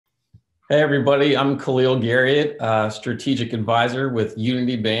Hey everybody, I'm Khalil Garriott, strategic advisor with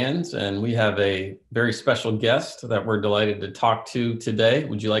unitybands, and we have a very special guest that we're delighted to talk to today.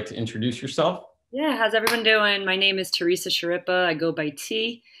 Would you like to introduce yourself? Yeah, how's everyone doing? My name is Teresa Sharippa. I go by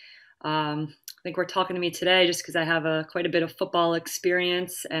T. I think we're talking to me today just because I have quite a bit of football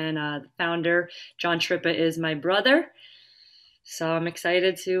experience, and the founder, John Sharippa, is my brother. So I'm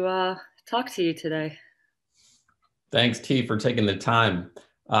excited to talk to you today. Thanks, T, for taking the time.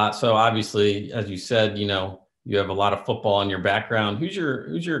 So obviously, as you said, you have a lot of football in your background. Who's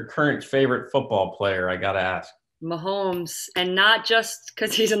your current favorite football player? I gotta ask. Mahomes, and not just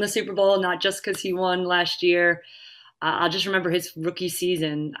because he's in the Super Bowl, not just because he won last year. I'll just remember his rookie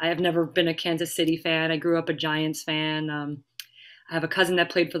season. I have never been a Kansas City fan. I grew up a Giants fan. I have a cousin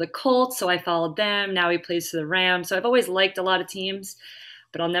that played for the Colts, so I followed them. Now he plays for the Rams. So I've always liked a lot of teams,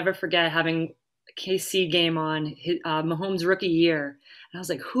 but I'll never forget having a KC game on Mahomes' rookie year. And I was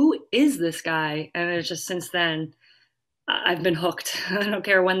like, who is this guy? And it's just since then, I've been hooked. I don't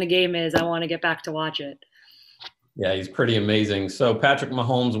care when the game is. I want to get back to watch it. Yeah, he's pretty amazing. So Patrick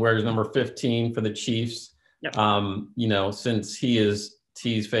Mahomes wears number 15 for the Chiefs. Yep. Since he is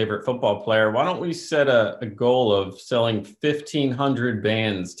T's favorite football player, why don't we set a goal of selling 1,500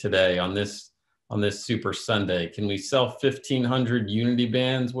 bands today on this Super Sunday? Can we sell 1,500 Unity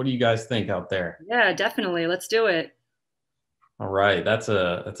bands? What do you guys think out there? Yeah, definitely. Let's do it. All right, that's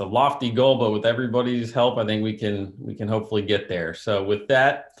a lofty goal, but with everybody's help, I think we can hopefully get there. So with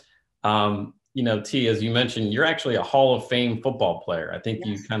that, T, as you mentioned, you're actually a Hall of Fame football player. I think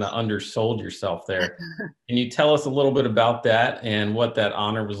you Yes. kind of undersold yourself there. Can you tell us a little bit about that and what that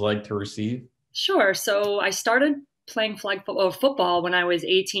honor was like to receive? Sure. So I started playing football when I was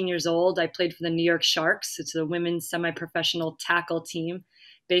 18 years old. I played for the New York Sharks. It's a women's semi-professional tackle team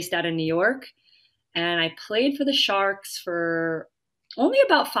based out of New York. And I played for the Sharks for only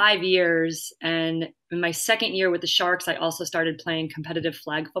about 5 years. And in my second year with the Sharks, I also started playing competitive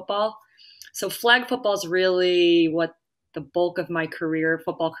flag football. So flag football is really what the bulk of my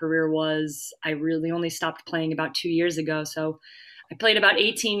football career was. I really only stopped playing about 2 years ago. So I played about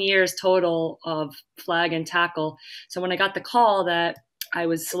 18 years total of flag and tackle. So when I got the call that I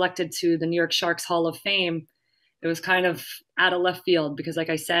was selected to the New York Sharks Hall of Fame, it was kind of out of left field because, like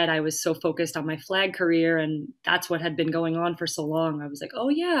I said, I was so focused on my flag career, and that's what had been going on for so long. I was like, oh,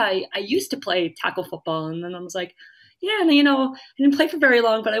 yeah, I used to play tackle football. And then I was like, yeah, and I didn't play for very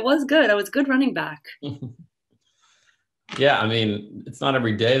long, but I was good. I was good running back. Yeah, I mean, it's not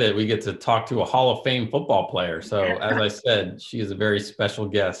every day that we get to talk to a Hall of Fame football player. So, as I said, she is a very special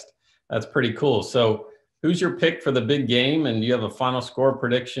guest. That's pretty cool. So, who's your pick for the big game? And do you have a final score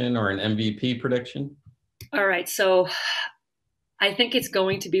prediction or an MVP prediction? All right, so I think it's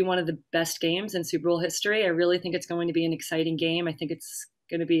going to be one of the best games in Super Bowl history. I really think it's going to be an exciting game. I think it's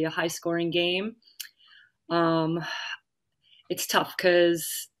going to be a high scoring game. Um, it's tough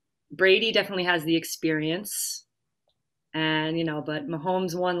because Brady definitely has the experience. And, but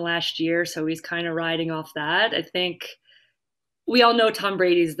Mahomes won last year, so he's kind of riding off that. I think we all know Tom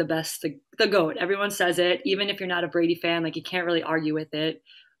Brady's the best, the GOAT. Everyone says it. Even if you're not a Brady fan, like you can't really argue with it.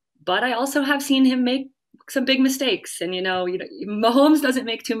 But I also have seen him make some big mistakes. And, Mahomes doesn't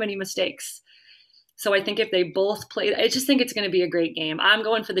make too many mistakes. So I think if they both play, I just think it's going to be a great game. I'm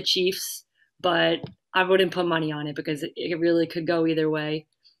going for the Chiefs, but I wouldn't put money on it because it really could go either way.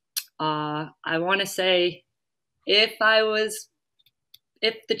 I want to say if I was,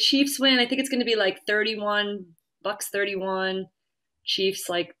 if the Chiefs win, I think it's going to be like 31, Bucks 31, Chiefs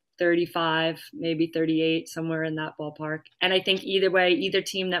like 35, maybe 38, somewhere in that ballpark. And I think either way, either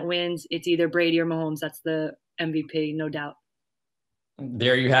team that wins, it's either Brady or Mahomes. That's the MVP, no doubt.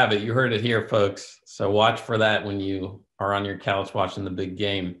 There you have it. You heard it here, folks. So, watch for that when you are on your couch watching the big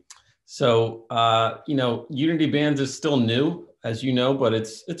game. So, Unity Bands is still new, as you know, but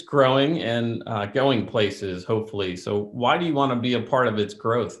it's growing and going places, hopefully. So why do you want to be a part of its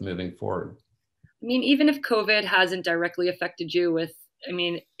growth moving forward? I mean, even if COVID hasn't directly affected you I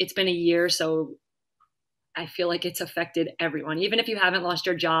mean, it's been a year, so I feel like it's affected everyone. Even if you haven't lost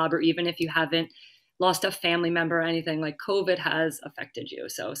your job or even if you haven't lost a family member or anything, like COVID has affected you.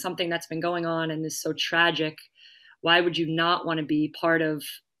 So something that's been going on and is so tragic, why would you not want to be part of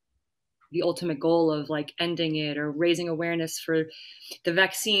the ultimate goal of like ending it or raising awareness for the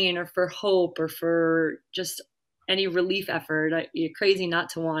vaccine or for hope or for just any relief effort? You're crazy not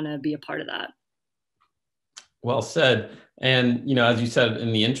to want to be a part of that. Well said. And as you said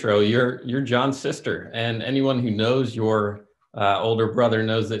in the intro, you're John's sister, and anyone who knows your older brother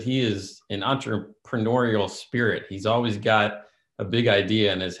knows that he is an entrepreneurial spirit. He's always got a big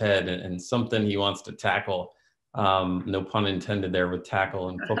idea in his head and something he wants to tackle. No pun intended there with tackle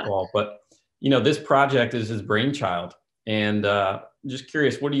and football. But, you know, this project is his brainchild. And just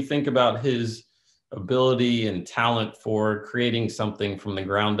curious, what do you think about his ability and talent for creating something from the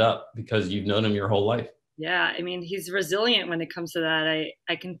ground up, because you've known him your whole life? Yeah, I mean, he's resilient when it comes to that.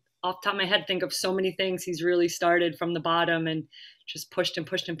 I can, off the top of my head, think of so many things he's really started from the bottom and just pushed and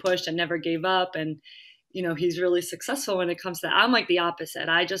pushed and pushed and never gave up. And, you know, he's really successful when it comes to that. I'm like the opposite.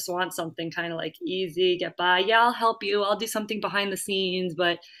 I just want something kind of like easy, get by. Yeah, I'll help you. I'll do something behind the scenes,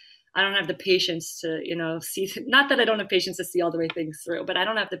 but I don't have the patience to, you know, see, not that I don't have patience to see all the way things through, but I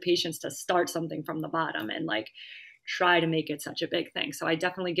don't have the patience to start something from the bottom and like try to make it such a big thing. So I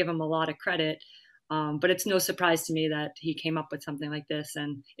definitely give him a lot of credit. But it's no surprise to me that he came up with something like this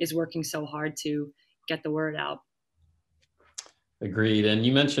and is working so hard to get the word out. Agreed. And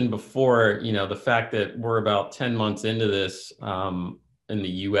you mentioned before, you know, the fact that we're about 10 months into this in the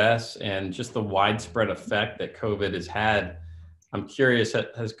US and just the widespread effect that COVID has had. I'm curious,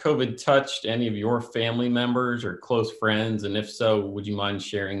 has COVID touched any of your family members or close friends? And if so, would you mind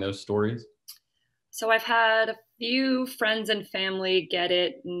sharing those stories? So I've had a few friends and family get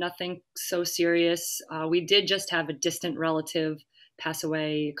it, nothing so serious. We did just have a distant relative pass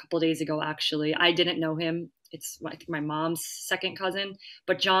away a couple of days ago, actually. I didn't know him. It's, I think, my mom's second cousin,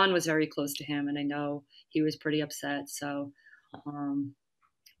 but John was very close to him, and I know he was pretty upset. So,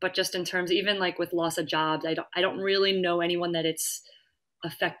 but just in terms, even like with loss of jobs, I don't really know anyone that it's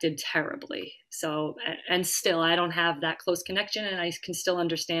affected terribly. So, and still, I don't have that close connection, and I can still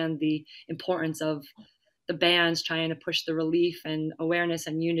understand the importance of the bands trying to push the relief and awareness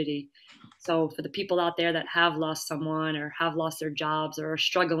and unity. So, for the people out there that have lost someone or have lost their jobs or are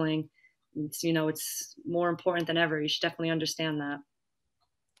struggling, it's, you know, it's more important than ever. You should definitely understand that.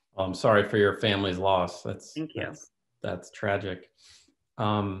 Well, I'm sorry for your family's loss. Thank you. That's tragic.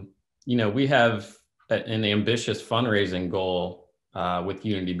 You know, we have an ambitious fundraising goal with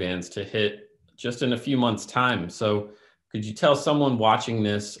Unity Bands to hit just in a few months' time. So could you tell someone watching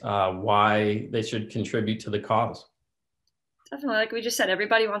this why they should contribute to the cause? Definitely, like we just said,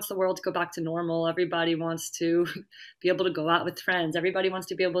 everybody wants the world to go back to normal. Everybody wants to be able to go out with friends. Everybody wants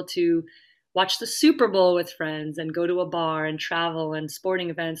to be able to watch the Super Bowl with friends and go to a bar and travel and sporting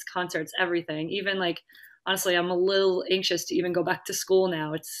events, concerts, everything. Even like, honestly, I'm a little anxious to even go back to school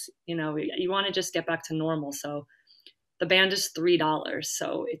now. It's, you know, you want to just get back to normal. So the band is $3.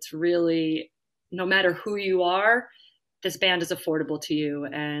 So it's really, no matter who you are, this band is affordable to you.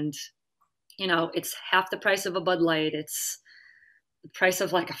 And, you know, it's half the price of a Bud Light. It's the price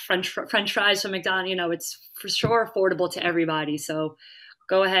of like a French fries from McDonald's. You know, it's for sure affordable to everybody. So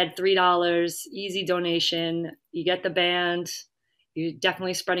go ahead, $3, easy donation. You get the band. You're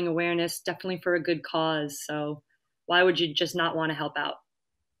definitely spreading awareness, definitely for a good cause. So why would you just not want to help out?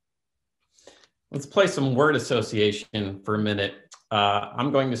 Let's play some word association for a minute.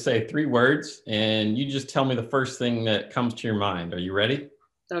 I'm going to say 3 words, and you just tell me the first thing that comes to your mind. Are you ready?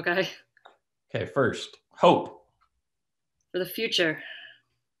 Okay. Okay, first, hope. For the future.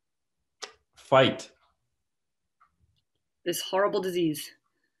 Fight. This horrible disease.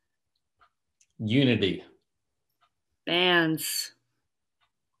 Unity. Bands.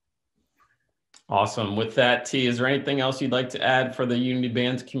 Awesome. With that, T, is there anything else you'd like to add for the Unity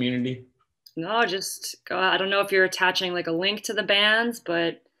Bands community? No, just go. I don't know if you're attaching like a link to the bands,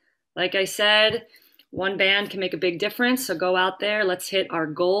 but like I said, one band can make a big difference. So go out there. Let's hit our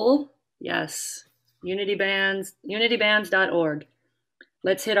goal. Yes. Unity Bands, unitybands.org.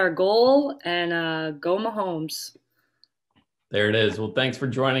 Let's hit our goal and go Mahomes. There it is. Well, thanks for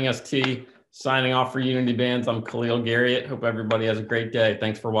joining us, T. Signing off for Unity Bands, I'm Khalil Garriott. Hope everybody has a great day.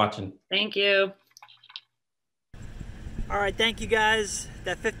 Thanks for watching. Thank you. All right, thank you guys.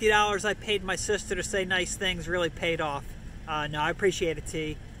 That $50 I paid my sister to say nice things really paid off. No, I appreciate it,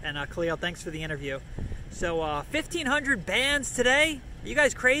 T. And Khalil, thanks for the interview. So 1,500 bands today? Are you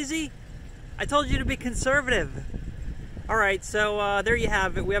guys crazy? I told you to be conservative. All right, so there you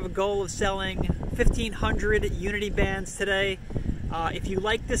have it. We have a goal of selling 1,500 Unity bands today. If you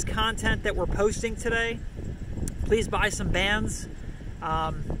like this content that we're posting today, please buy some bands.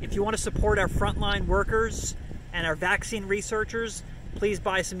 If you want to support our frontline workers and our vaccine researchers, please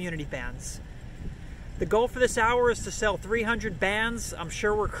buy some Unity bands. The goal for this hour is to sell 300 bands. I'm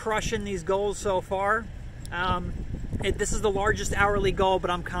sure we're crushing these goals so far. This is the largest hourly goal, but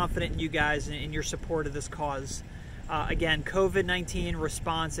I'm confident in you guys and in your support of this cause. Again, COVID-19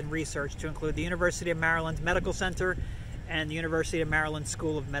 response and research to include the University of Maryland Medical Center and the University of Maryland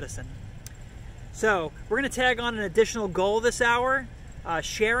School of Medicine. So we're going to tag on an additional goal this hour,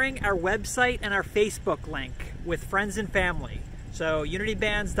 sharing our website and our Facebook link with friends and family. So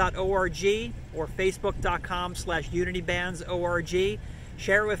unitybands.org or facebook.com/unitybands.org.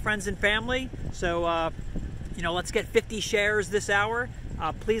 Share it with friends and family. So, let's get 50 shares this hour.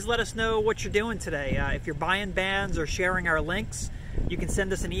 Please let us know what you're doing today. If you're buying bands or sharing our links, you can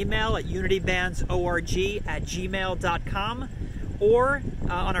send us an email at unitybands.org@gmail.com or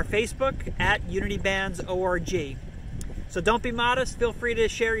on our Facebook at unitybands.org. So don't be modest. Feel free to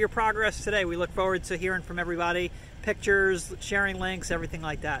share your progress today. We look forward to hearing from everybody. Pictures, sharing links, everything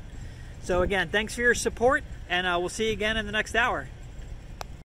like that. So again, thanks for your support, and we'll see you again in the next hour.